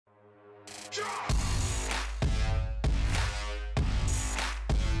Hi,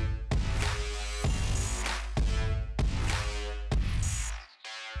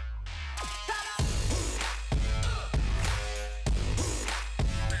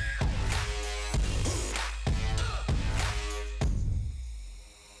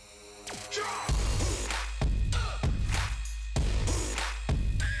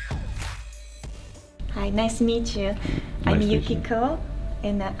 nice to meet you. I'm Yukiko,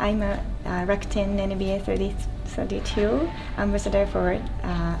 and I'm a Rakuten NBA 32 ambassador for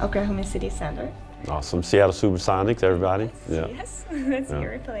Oklahoma City Thunder. Awesome. Seattle Supersonics, everybody. Yes, that's who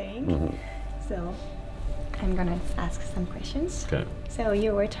you're playing. So I'm gonna ask some questions. Okay. So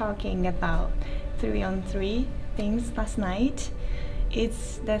you were talking about 3-on-3 things last night.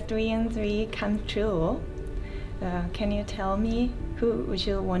 It's the 3-on-3 come true. Can you tell me who would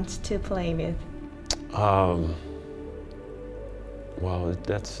you want to play with? Well,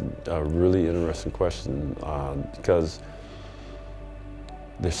 that's a really interesting question because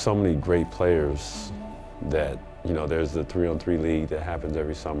there's so many great players that, you know, there's the 3-on-3 league that happens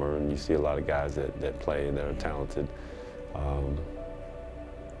every summer, and you see a lot of guys that play and that are talented.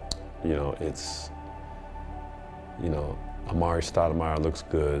 You know, it's, you know, Amari Stoudemire looks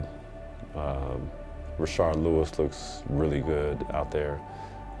good. Rashard Lewis looks really good out there.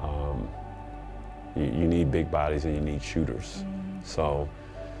 You need big bodies and you need shooters. So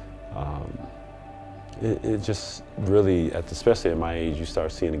it just really, especially at my age, you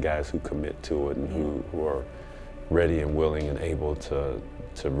start seeing the guys who commit to it and who are ready and willing and able to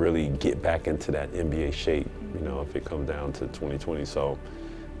really get back into that NBA shape, you know, if it comes down to 2020. So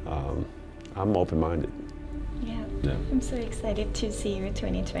I'm open-minded. Yeah, I'm so excited to see you in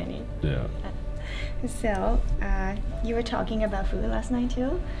 2020. Yeah. So, you were talking about food last night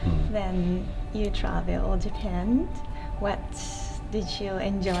too. Then you traveled Japan. What did you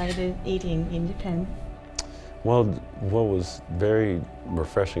enjoy eating in Japan? Well, what was very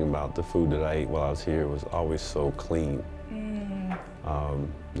refreshing about the food that I ate while I was here was always so clean.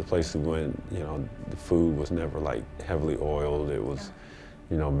 The place we went, you know, the food was never like heavily oiled. It was,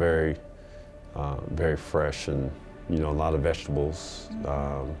 you know, very, very fresh, and you know, a lot of vegetables.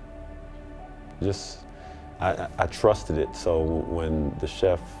 I trusted it, so when the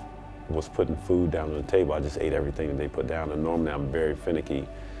chef was putting food down on the table, I just ate everything that they put down, and normally I'm very finicky.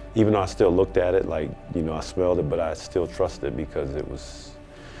 Even though I still looked at it, like, you know, I smelled it, but I still trusted it because it was,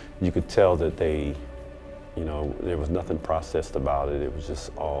 you could tell that they, you know, there was nothing processed about it. It was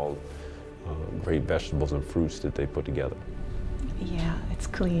just all great vegetables and fruits that they put together. Yeah, it's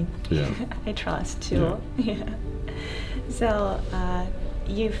clean. Yeah. I trust too. Yeah. So,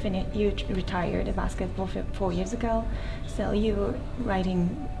 you retired a basketball 4 years ago. So you wrote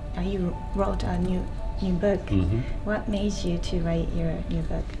a new book. What made you to write your new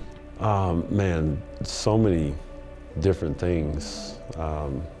book? Man, so many different things.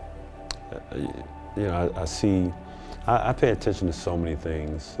 You know, I pay attention to so many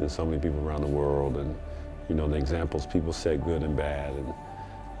things and so many people around the world, and you know, the examples people set, good and bad. And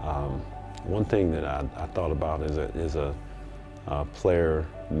one thing that I thought about is a player,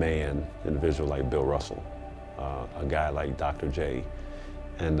 man, individual like Bill Russell, a guy like Dr. J.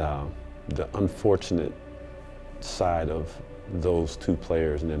 And the unfortunate side of those two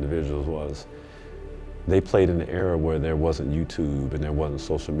players and individuals was they played in an era where there wasn't YouTube and there wasn't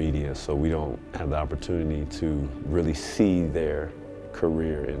social media, so we don't have the opportunity to really see their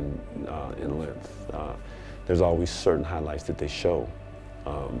career in length. There's always certain highlights that they show.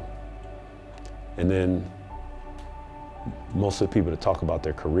 And then most of the people that talk about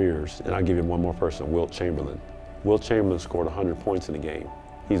their careers, and I'll give you one more person, Wilt Chamberlain. Wilt Chamberlain scored 100 points in a game.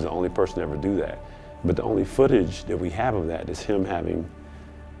 He's the only person to ever do that. But the only footage that we have of that is him having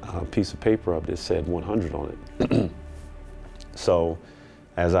a piece of paper up that said 100 on it. So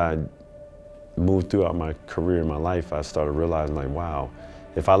as I moved throughout my career and my life, I started realizing, like, wow,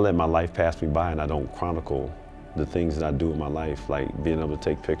 if I let my life pass me by and I don't chronicle the things that I do in my life, like being able to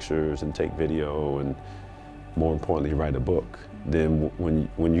take pictures and take video and more importantly, write a book, then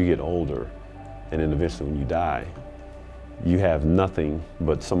when you get older and then eventually when you die, you have nothing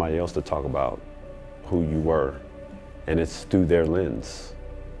but somebody else to talk about who you were, and it's through their lens.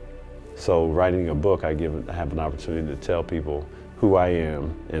 So writing a book, I have an opportunity to tell people who I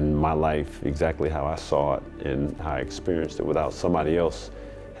am in my life, exactly how I saw it and how I experienced it without somebody else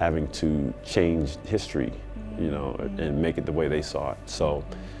having to change history, you know, and make it the way they saw it. So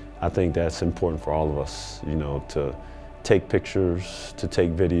I think that's important for all of us, you know, to take pictures, to take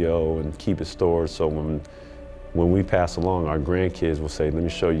video and keep it stored, so when we pass along, our grandkids will say, let me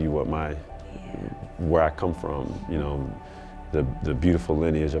show you what where I come from, you know, the beautiful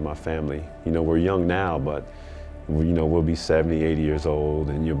lineage of my family. You know, we're young now, but you know, we'll be 70, 80 years old,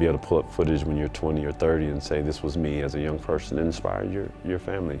 and you'll be able to pull up footage when you're 20 or 30 and say, this was me as a young person, and inspire your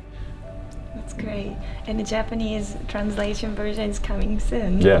family. That's great. And the Japanese translation version is coming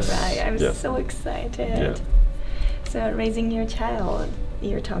soon. Yes. Right? I'm yes. so excited. Yeah. So raising your child,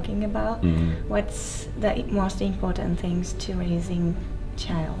 you're talking about. Mm-hmm. What's the most important things to raising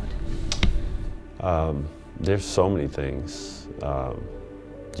child? There's so many things.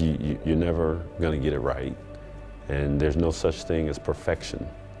 You're never going to get it right. And there's no such thing as perfection.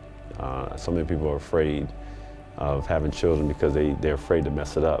 So many people are afraid of having children because they're afraid to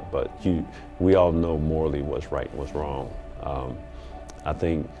mess it up. But we all know morally what's right and what's wrong. I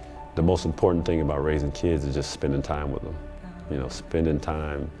think the most important thing about raising kids is just spending time with them. You know, spending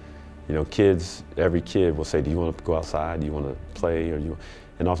time. You know, kids, every kid will say, do you want to go outside? Do you want to play?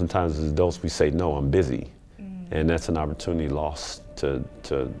 And oftentimes as adults we say, no, I'm busy. And that's an opportunity lost to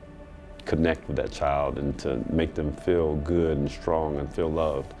connect with that child and to make them feel good and strong and feel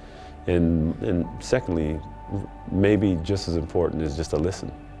loved. And secondly, maybe just as important is just to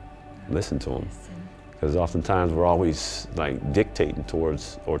listen to them. Because oftentimes we're always like dictating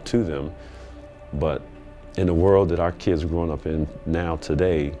towards or to them, but in the world that our kids are growing up in now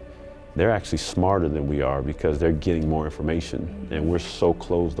today, they're actually smarter than we are because they're getting more information, and we're so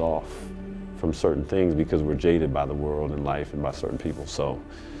closed off from certain things because we're jaded by the world and life and by certain people. So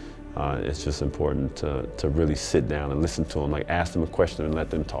it's just important to really sit down and listen to them, like ask them a question and let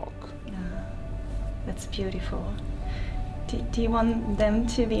them talk. That's beautiful. Do you want them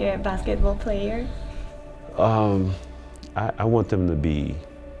to be a basketball player? I want them to be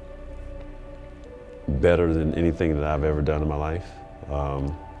better than anything that I've ever done in my life.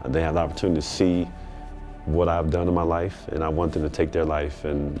 They have the opportunity to see what I've done in my life, and I want them to take their life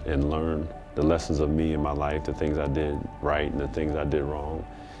and learn the lessons of me in my life, the things I did right and the things I did wrong,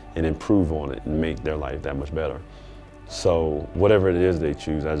 and improve on it and make their life that much better. So whatever it is they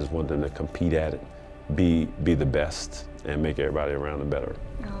choose, I just want them to compete at it, be the best, and make everybody around them better.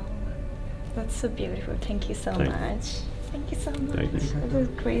 Oh, that's so beautiful. Thank you so much. Thank you so much. Thank you. That was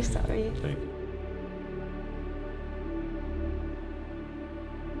a great story. Thank you.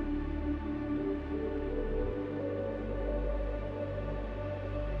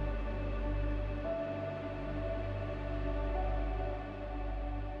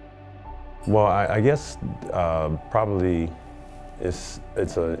 Well, I guess probably it's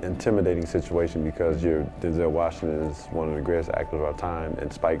an intimidating situation because Denzel Washington is one of the greatest actors of our time,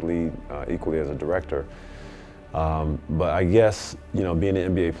 and Spike Lee equally as a director. But I guess, you know, being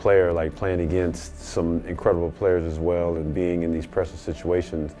an NBA player, like playing against some incredible players as well, and being in these pressure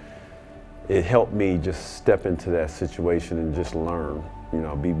situations, it helped me just step into that situation and just learn. You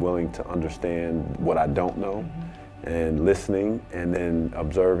know, be willing to understand what I don't know. And listening, and then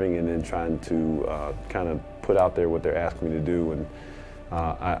observing, and then trying to kind of put out there what they're asking me to do. And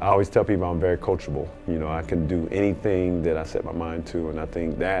I always tell people I'm very coachable. You know, I can do anything that I set my mind to, and I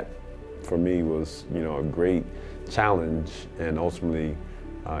think that, for me, was, you know, a great challenge, and ultimately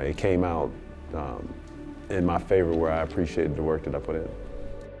it came out in my favor, where I appreciated the work that I put in.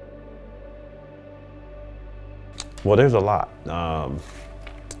 Well, there's a lot.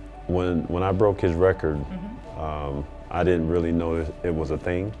 When I broke his record, I didn't really know it was a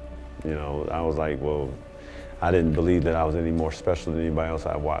thing. You know, I was like, well, I didn't believe that I was any more special than anybody else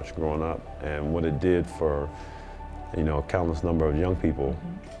I watched growing up. And what it did for, you know, a countless number of young people,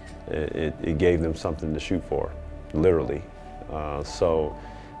 it gave them something to shoot for, literally. So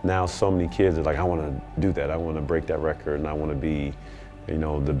now so many kids are like, I want to do that. I want to break that record, and I want to be, you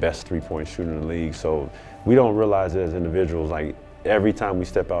know, the best three-point shooter in the league. So we don't realize it as individuals, like, every time we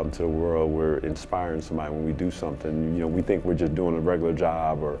step out into the world, we're inspiring somebody when we do something. You know, we think we're just doing a regular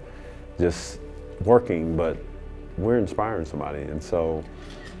job or just working, but we're inspiring somebody. And so,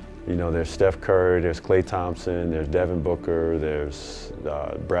 you know, there's Steph Curry, there's Klay Thompson, there's Devin Booker, there's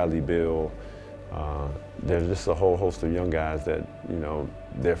Bradley Beal. There's just a whole host of young guys that, you know,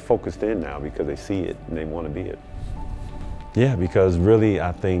 they're focused in now because they see it and they want to be it. Yeah, because really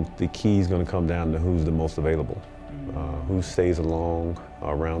I think the key is going to come down to who's the most available. Who stays around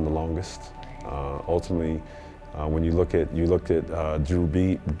the longest. Ultimately, when you looked at Drew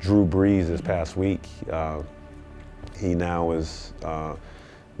Brees this past week, he now is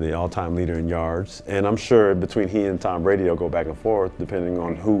the all-time leader in yards, and I'm sure between he and Tom Brady, they'll go back and forth depending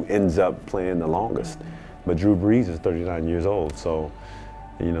on who ends up playing the longest. But Drew Brees is 39 years old, so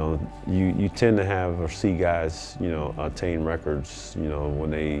you know, you tend to have or see guys, you know, attain records, you know, when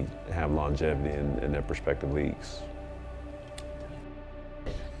they have longevity in their respective leagues.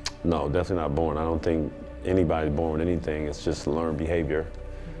 No, definitely not born. I don't think anybody born with anything. It's just learned behavior.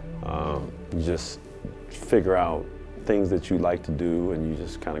 You just figure out things that you like to do, and you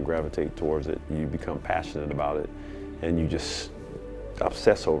just kind of gravitate towards it. You become passionate about it, and you just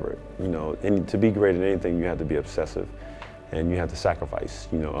obsess over it. You know, and to be great at anything, you have to be obsessive, and you have to sacrifice.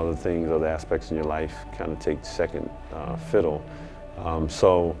 You know, other things, other aspects in your life kind of take second fiddle.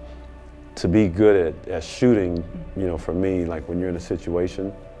 So to be good at shooting, you know, for me, like when you're in a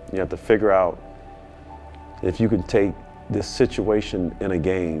situation, you have to figure out if you can take this situation in a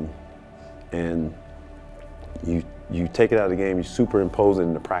game and you take it out of the game, you superimpose it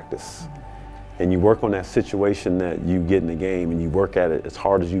into practice, and you work on that situation that you get in the game, and you work at it as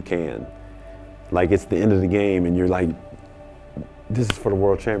hard as you can. Like it's the end of the game, and you're like, this is for the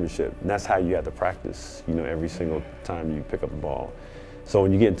world championship. And that's how you have to practice, you know, every single time you pick up the ball. So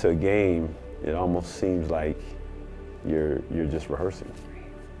when you get into a game, it almost seems like you're just rehearsing.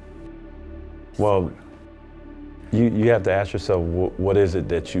 Well, you have to ask yourself, what is it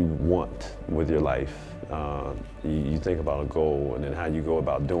that you want with your life? You think about a goal and then how you go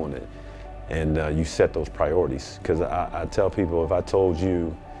about doing it. And you set those priorities. Because I tell people, if I told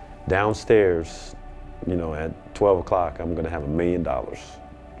you downstairs, you know, at 12 o'clock, I'm going to have $1 million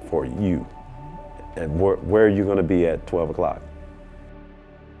for you. And where are you going to be at 12 o'clock?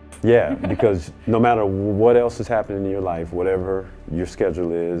 Yeah, because no matter what else is happening in your life, whatever your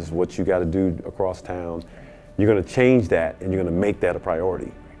schedule is, what you got to do across town, you're going to change that and you're going to make that a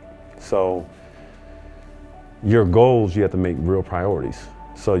priority. So your goals, you have to make real priorities.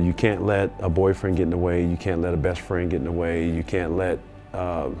 So you can't let a boyfriend get in the way, you can't let a best friend get in the way, you can't let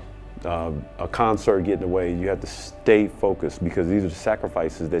a concert get in the way. You have to stay focused, because these are the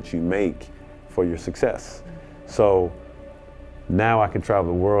sacrifices that you make for your success. So now I can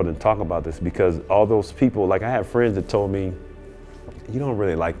travel the world and talk about this, because all those people, like I have friends that told me, you don't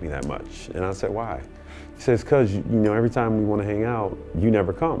really like me that much. And I said, why? He says, because you know, every time we want to hang out, you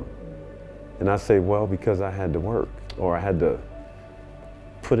never come. And I say, well, because I had to work, or I had to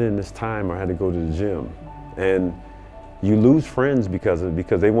put in this time, or I had to go to the gym. And you lose friends because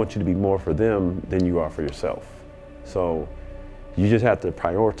they want you to be more for them than you are for yourself. So you just have to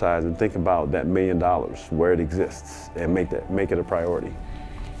prioritize and think about that $1 million, where it exists, and make it a priority.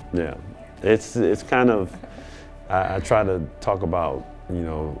 Yeah, it's kind of, I try to talk about, you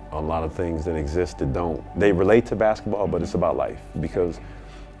know, a lot of things that exist that they relate to basketball, but it's about life, because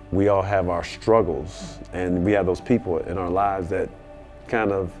we all have our struggles, and we have those people in our lives that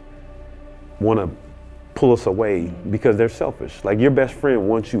kind of want to pull us away because they're selfish. Like your best friend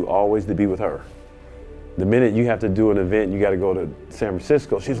wants you always to be with her. The minute you have to do an event, you got to go to San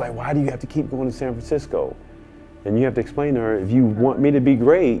Francisco, she's like, why do you have to keep going to San Francisco? And you have to explain to her, if you want me to be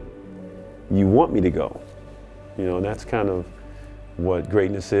great, you want me to go. You know, and that's kind of what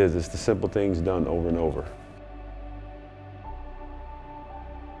greatness is. It's the simple things done over and over.